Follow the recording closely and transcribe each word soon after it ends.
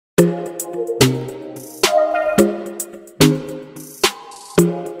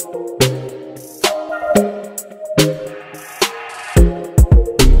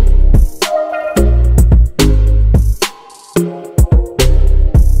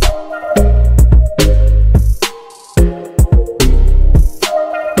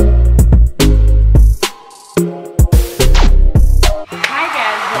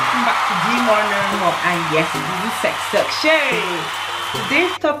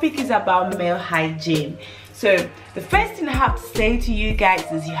topic is about male hygiene. So the first thing I have to say to you guys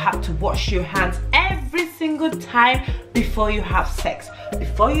is you have to wash your hands every single time before you have sex.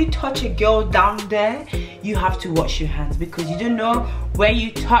 Before you touch a girl down there, you have to wash your hands, because you don't know where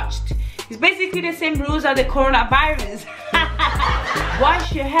you touched. It's basically the same rules as the coronavirus.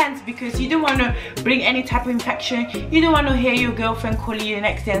 Wash your hands, because you don't want to bring any type of infection. You don't want to hear your girlfriend calling you the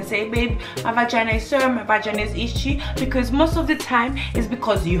next day and say, babe, my vagina is sore, my vagina is itchy, because most of the time it's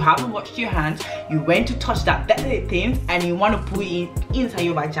because you haven't washed your hands. You went to touch that delicate thing and you want to put it inside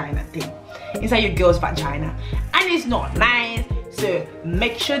your vagina thing, inside your girl's vagina, and it's not nice. So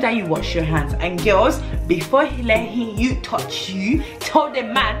make sure that you wash your hands. And girls, before he let you touch you, tell the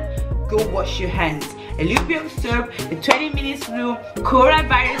man, go wash your hands. A little bit of soap, the 20 minutes rule,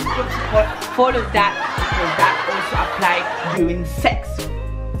 coronavirus protocol, follow that, because that also applies during sex.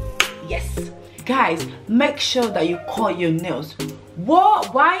 Yes. Guys, make sure that you curl your nails.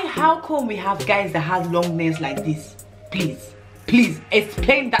 How come we have guys that have long nails like this? Please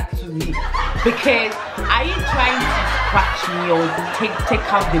explain that to me. Because are you trying to scratch me or take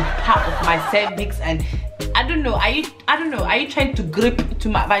out the part of my cervix? And I don't know, are you trying to grip to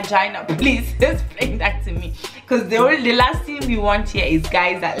my vagina? Please explain that to me, because the last thing we want here is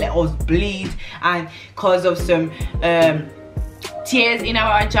guys that let us bleed and cause of some tears in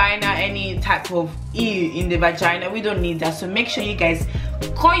our vagina, any type of ew in the vagina. We don't need that. So make sure you guys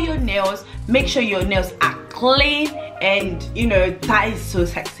curl your nails, make sure your nails are clean, and you know, that is so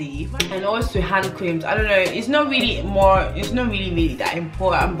sexy. And also hand creams. I don't know, it's not really that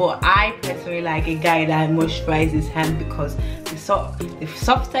important, but I personally like a guy that moisturizes his hand, because the softer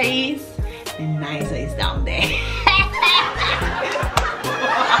it is, the nicer it's down there.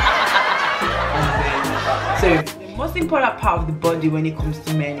 So the most important part of the body when it comes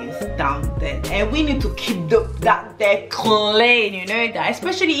to men is down there, and we need to keep that there clean, you know that,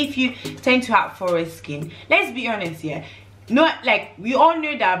 especially if you tend to have forehead skin. Let's be honest here. Not like, we all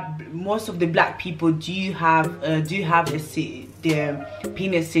know that most of the black people do have their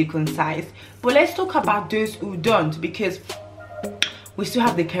penis silicone size, but let's talk about those who don't, because we still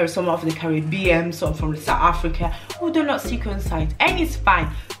have some of the Caribbean, some from South Africa who do not circumcise, and it's fine,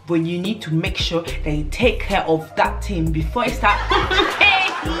 but you need to make sure that you take care of that thing before you start.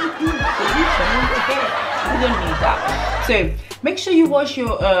 You don't need that. So make sure you wash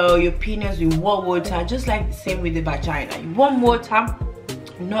your penis with warm water, just like the same with the vagina. Warm water,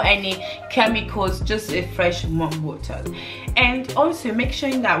 not any chemicals, just a fresh warm water. And also make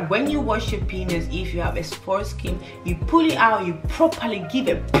sure that when you wash your penis, if you have exposed skin, you pull it out, you properly give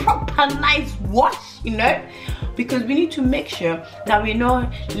a proper nice wash, you know, because we need to make sure that we're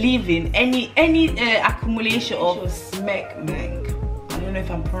not leaving any accumulation of smegmang. I don't know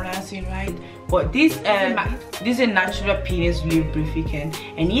if I'm pronouncing right, but this is a natural penis lubricant,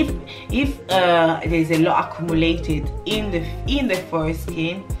 and if there's a lot accumulated in the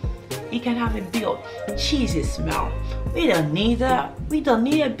foreskin, it can have a bit of cheesy smell. We don't need that. We don't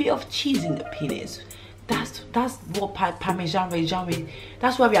need a bit of cheese in the penis. That's what Parmesan Reggiano.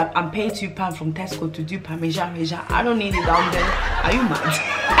 That's why I'm paying £2 from Tesco to do Parmesan Reggiano. I don't need it down there. Are you mad?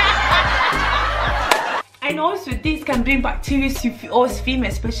 And also, this can bring bacteria to us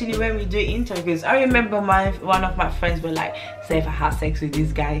females, especially when we do intercourse. I remember one of my friends were like, say if I had sex with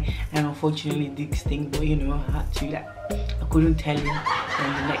this guy and unfortunately did stink, but you know, I had to, like, I couldn't tell him.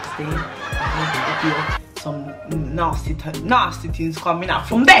 And the next day I had to feel some nasty things coming out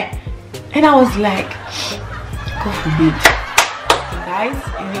from there, and I was like, God forbid. Guys,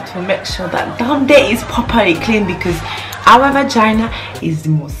 you need to make sure that down there is properly clean, because our vagina is the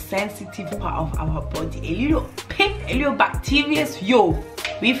most sensitive part of our body. A little pain, a little bacteria, yo,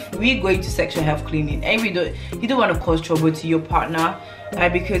 we're going to sexual health cleaning, and you don't want to cause trouble to your partner,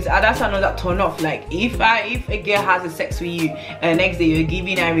 because that's another turn off. Like if a girl has a sex with you and the next day you're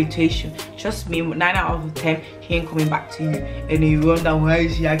giving her irritation, trust me, 9 out of 10 she ain't coming back to you, and you wonder why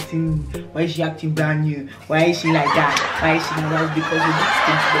is she acting brand new, why is she like that, why is she like that? Because you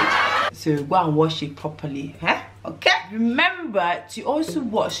did things. So go and wash it properly, huh? Okay, remember to also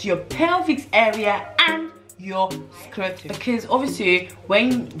wash your pelvic area and your scrotum, because obviously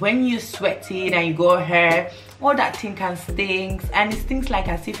when you're sweating and you go hair, all that thing can stink, and it stinks like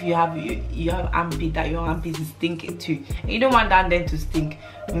as if you have armpit, that your armpit is stinking too, and you don't want that then to stink.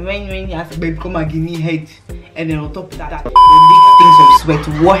 When you ask, babe, come and give me head, and then on top of that, the big things of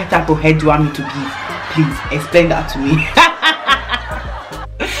sweat, what type of head do you want me to give? Please explain that to me.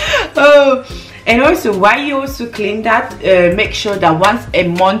 Oh, and also while you also clean that, make sure that once a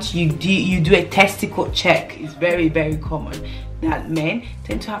month you do a testicle check. It's very, very common that men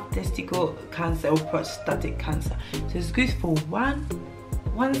tend to have testicle cancer or prostatic cancer, so it's good for one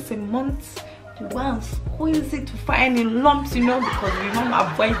once a month. You want to squeeze it to find any lumps, you know, because we want to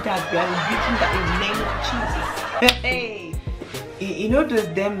avoid that. We are rebuking that in the name of Jesus. Hey, you know those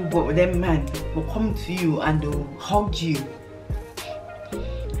them man will come to you and they'll hug you,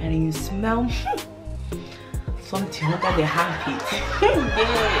 and then you smell something under the armpit. Yeah.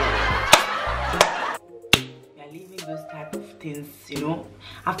 We are leaving those type of things, you know.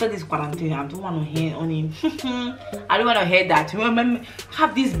 After this quarantine, I don't want to hear only. I don't want to hear that. Remember,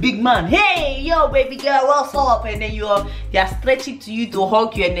 have this big man. Hey, yo, baby girl, what's up? And then they are stretching to you to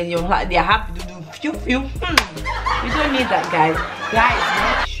hug you, and then they're happy to do phew phew. You don't need that, guys. Guys,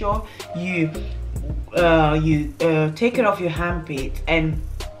 make sure you take care of your armpit, and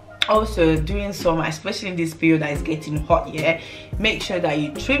also during summer, especially in this period that is getting hot, yeah, make sure that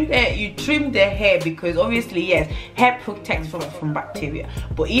you trim the hair, because obviously, yes, hair protects from bacteria,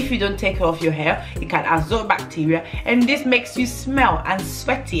 but if you don't take care of your hair, it can absorb bacteria, and this makes you smell and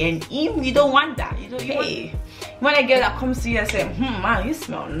sweaty, and you don't want that. You want a girl that comes to you and say, man, you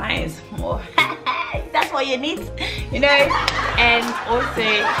smell nice. That's what you need, you know. And also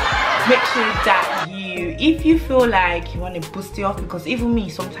make sure that if you feel like you want to boost it up, because even me,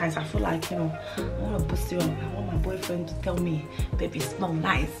 sometimes I feel like, you know, I want to boost it up. I want my boyfriend to tell me, baby, smell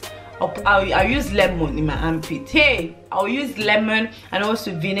nice. I'll use lemon in my armpit. Hey, I'll use lemon and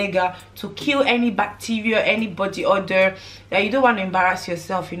also vinegar to kill any bacteria, any body odor that you don't want to embarrass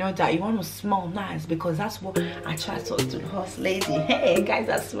yourself, you know, that you want to smell nice, because that's what I try to do to the horse lady. Hey guys,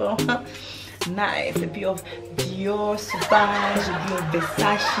 that smell nice. A bit of Dior, Sauvage, a bit of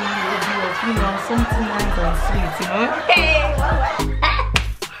Versace, a bit of, you know, something nice and sweet, you know.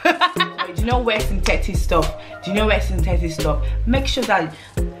 Hey, do you know where synthetic stuff? Make sure that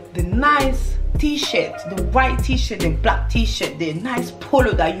the nice t-shirt, the white t-shirt, the black t-shirt, the nice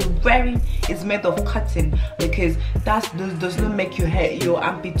polo that you're wearing is made of cotton, because that does not make your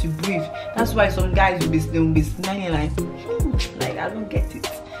armpit to breathe. That's why some guys will be smelling like I don't get it.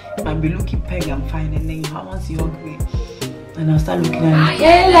 You might be looking peg and fine, and then you once you hungry, and I'll start looking at you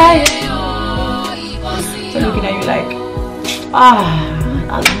like, I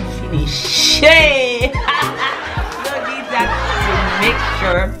don't finish. Hey. You don't need that. So make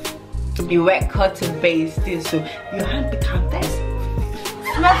sure you wear cotton base still, so your hand become best.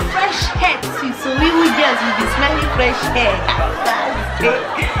 Smell fresh hair too, so we will just be smelling fresh hair.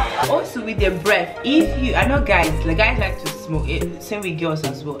 Also with your breath, I know guys like to smoke it, same with girls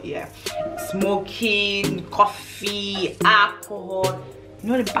as well, yeah. Smoking, coffee, alcohol, you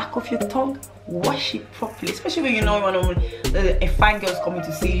know, the back of your tongue, wash it properly, especially when you know a fine girl is coming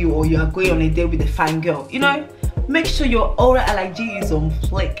to see you, or you are going on a date with a fine girl, you know. Make sure your oral allergy is on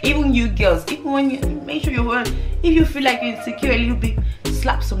flick. Even you girls, even when you make sure if you feel like you're insecure a little bit,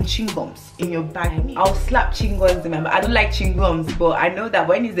 slap some chewing gums in your bag. I'll slap chewing gums in my bag. I don't like chewing gums, but I know that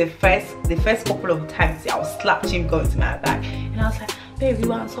when it's the first couple of times, I'll slap chewing gums in my bag. And I was like, baby, you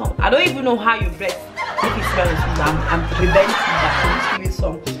want some? I don't even know how you breath make it smell. I'm preventing that. I'm just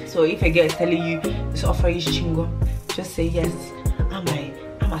giving some. So if a girl is telling you this offer is chewing gum, just say yes.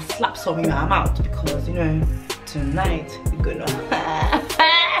 I'ma slap some in your mouth, because you know tonight we're gonna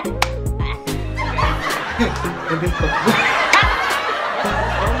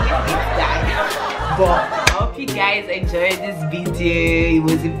but I hope you guys enjoyed this video. It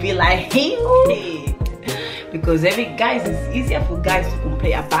was a bit like, hey, because guys, it's easier for guys to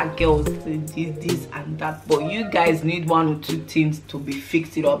complain about girls this and that, but you guys need one or two things to be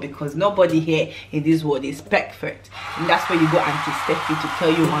fixed it up, because nobody here in this world is perfect, and that's where you go Auntie Steffi to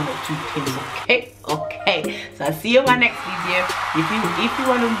tell you one or two things. Okay, so I'll see you in my next video. If you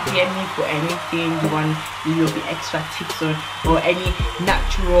want to DM me for anything, you want be extra tips or any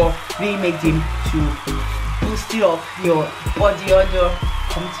natural remedy to boost it up your body odor,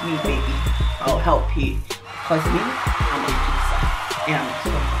 come to me, baby. I'll help you. Because me, I'm a fixer, and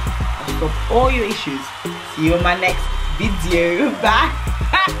I'll stop all your issues. See you in my next video.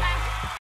 Bye.